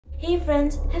Hey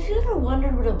friends, have you ever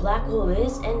wondered what a black hole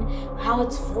is and how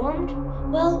it's formed?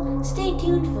 Well, stay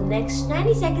tuned for the next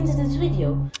 90 seconds of this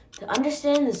video to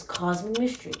understand this cosmic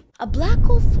mystery. A black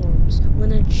hole forms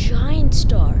when a giant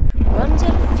star runs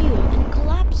out of fuel and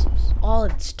collapses. All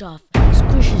its stuff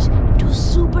squishes into a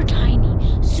super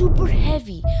tiny, super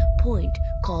heavy point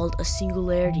called a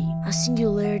singularity. A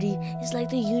singularity is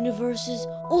like the universe's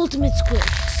ultimate squid,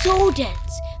 so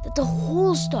dense that the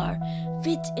whole star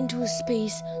fits into a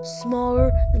space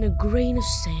smaller than a grain of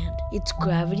sand. Its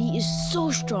gravity is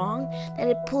so strong that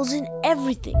it pulls in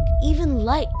everything, even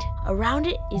light. Around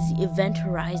it is the event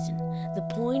horizon, the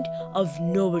point of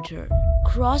no return.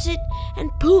 Cross it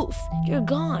and poof, you're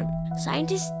gone.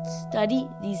 Scientists study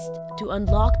these to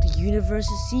unlock the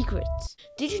universe's secrets.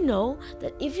 Did you know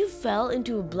that if you fell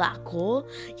into a black hole,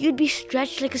 you'd be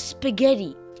stretched like a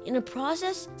spaghetti, in a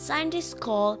process scientists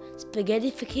call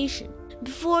spaghettification,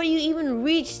 before you even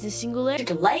reach the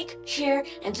singularity? Like, share,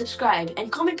 and subscribe,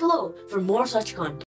 and comment below for more such content.